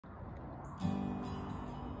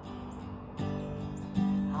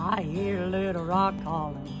I hear Little Rock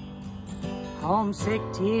calling, homesick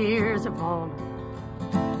tears are falling.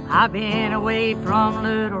 I've been away from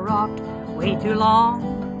Little Rock way too long.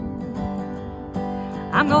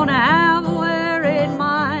 I'm gonna have a worried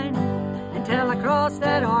mind until I cross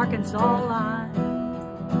that Arkansas line.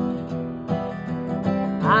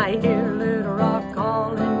 I hear Little Rock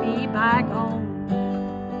calling me back home.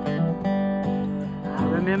 I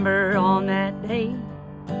remember on that day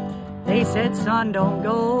they said, son, don't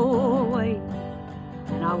go away.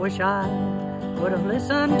 And I wish I would have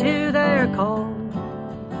listened to their call.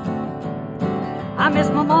 I miss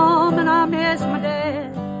my mom and I miss my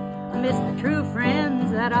dad. I miss the true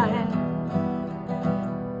friends that I had.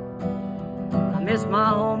 I miss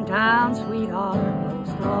my hometown sweetheart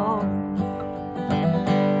most of all.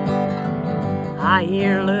 I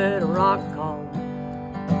hear Little Rock calling,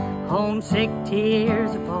 homesick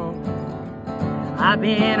tears are falling. I've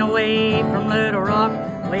been away from Little Rock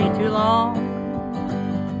way too long.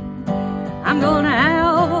 I'm gonna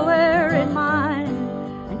have a worried mind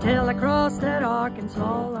until I cross that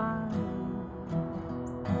Arkansas line.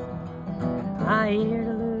 I hear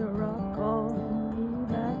the Little Rock calling me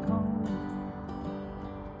back home.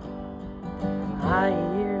 I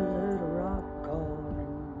hear